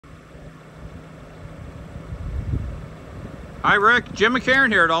Hi Rick, Jim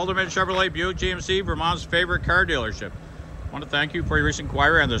McCarran here at Alderman Chevrolet Buick GMC, Vermont's favorite car dealership. I want to thank you for your recent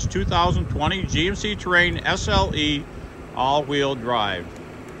inquiry on this 2020 GMC Terrain SLE all-wheel drive.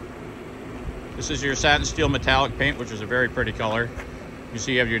 This is your satin steel metallic paint, which is a very pretty color. You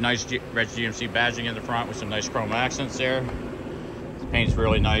see you have your nice red GMC badging in the front with some nice chrome accents there. The paint's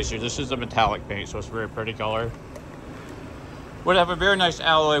really nice. This is a metallic paint, so it's a very pretty color. Would have a very nice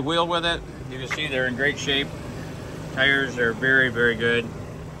alloy wheel with it. You can see they're in great shape. Tires are very, very good.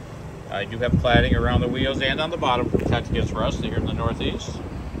 I do have cladding around the wheels and on the bottom to protect against rust here in the Northeast.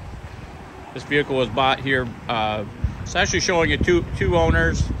 This vehicle was bought here. It's actually showing you two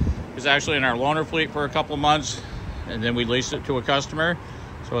owners. It's actually in our loaner fleet for a couple of months, and then we leased it to a customer.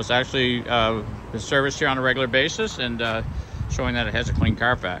 So it's actually been serviced here on a regular basis and showing that it has a clean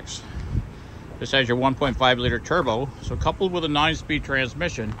Carfax. This has your 1.5 liter turbo, so coupled with a 9-speed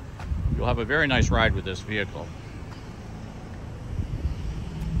transmission, you'll have a very nice ride with this vehicle.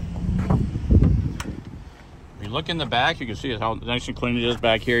 Look in the back, you can see how nice and clean it is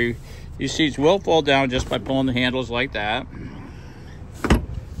back here. These seats will fall down just by pulling the handles like that.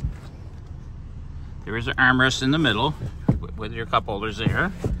 There is an armrest in the middle with your cup holders there.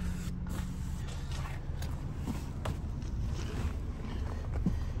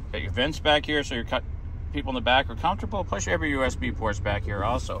 Got your vents back here so your people in the back are comfortable. Plus you have your USB ports back here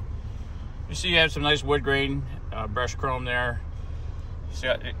also. You see you have some nice wood grain brushed chrome there. It's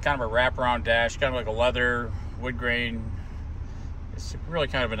got kind of a wraparound dash, kind of like a leather wood grain. It's really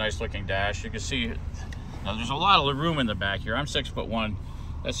kind of a nice looking dash. You can see now there's a lot of room in the back here. I'm 6'1".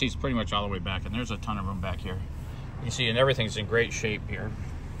 That seat's pretty much all the way back, and there's a ton of room back here. You can see, and everything's in great shape here.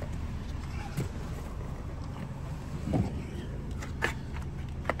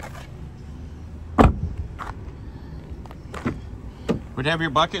 Would have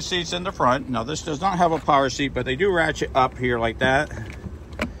your bucket seats in the front. Now this does not have a power seat, but they do ratchet up here like that.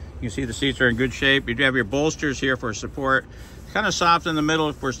 You can see the seats are in good shape. You do have your bolsters here for support. Kind of soft in the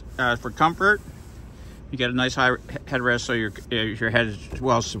middle for comfort. You get a nice high headrest so your head is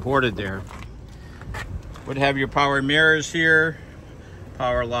well supported there. Would have your power mirrors here,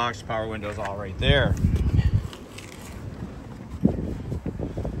 power locks, power windows all right there.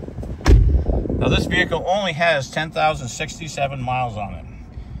 Now this vehicle only has 10,067 miles on it.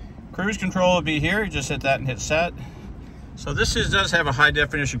 Cruise control will be here. You just hit that and hit set. So this does have a high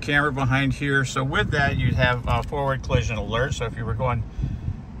definition camera behind here. So with that, you'd have forward collision alert. So if you were going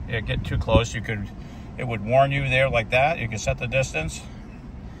to get too close, it would warn you there like that. You can set the distance.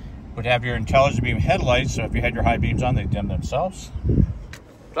 Would have your intelligent beam headlights. So if you had your high beams on, they dim themselves.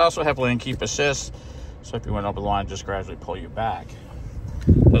 It also have lane keep assist. So if you went over the line, just gradually pull you back.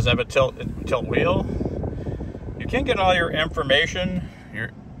 Does have a tilt wheel. You can get all your information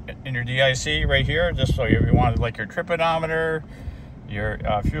in your DIC right here, just so if you wanted like your trip odometer, your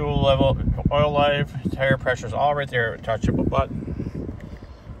fuel level, oil life, tire pressures, all right there, touch of a button.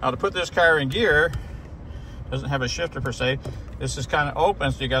 Now to put this car in gear, doesn't have a shifter per se. This is kind of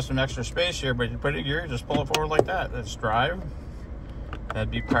open, so you got some extra space here, but you put it in gear, just pull it forward like that. That's drive.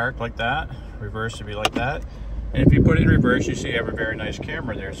 That'd be parked like that. Reverse would be like that. And if you put it in reverse, you see you have a very nice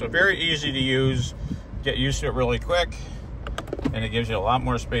camera there. So very easy to use, get used to it really quick, and it gives you a lot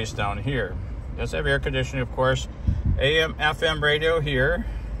more space down here. It does have air conditioning, of course. AM, FM radio here.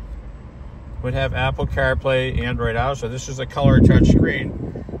 Would have Apple CarPlay, Android Auto. So this is a color touch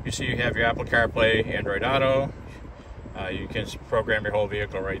screen. You see you have your Apple CarPlay, Android Auto. You can program your whole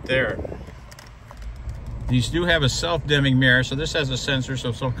vehicle right there. These do have a self-dimming mirror. So this has a sensor, so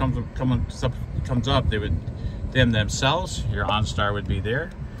if something comes up, they would dim themselves. Your OnStar would be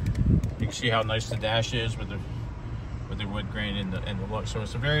there. You can see how nice the dash is with the wood grain and the look. So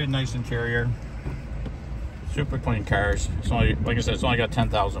it's a very nice interior. Super clean cars. It's only, like I said, it's only got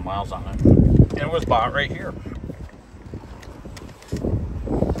 10,000 miles on it. And it was bought right here.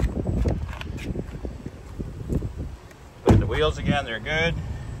 Look at the wheels again, they're good.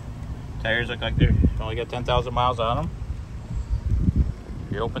 Tires look like they've only got 10,000 miles on them.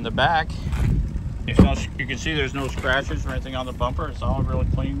 You open the back, you can see there's no scratches or anything on the bumper. It's all really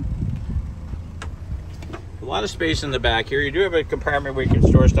clean. A lot of space in the back here. You do have a compartment where you can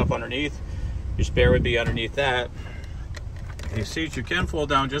store stuff underneath. Your spare would be underneath that. These seats you can fold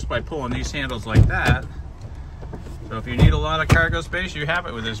down just by pulling these handles like that. So if you need a lot of cargo space, you have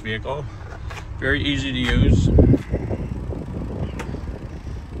it with this vehicle. Very easy to use.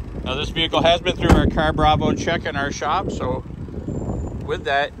 Now this vehicle has been through our Car Bravo check in our shop. So with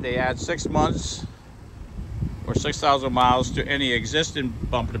that, they add 6 months or 6,000 miles to any existing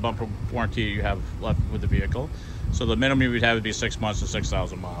bumper-to-bumper warranty you have left with the vehicle. So the minimum you would have would be 6 months and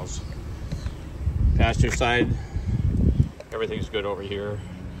 6,000 miles. Passenger side, everything's good over here.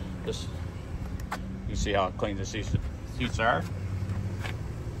 This, you see how clean the seats are.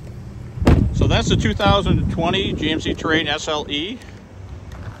 So that's the 2020 GMC Terrain SLE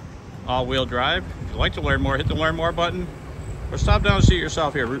all-wheel drive. If you'd like to learn more, hit the Learn More button, or stop down and see it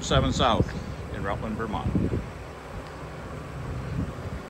yourself here, Route 7 South in Rutland, Vermont.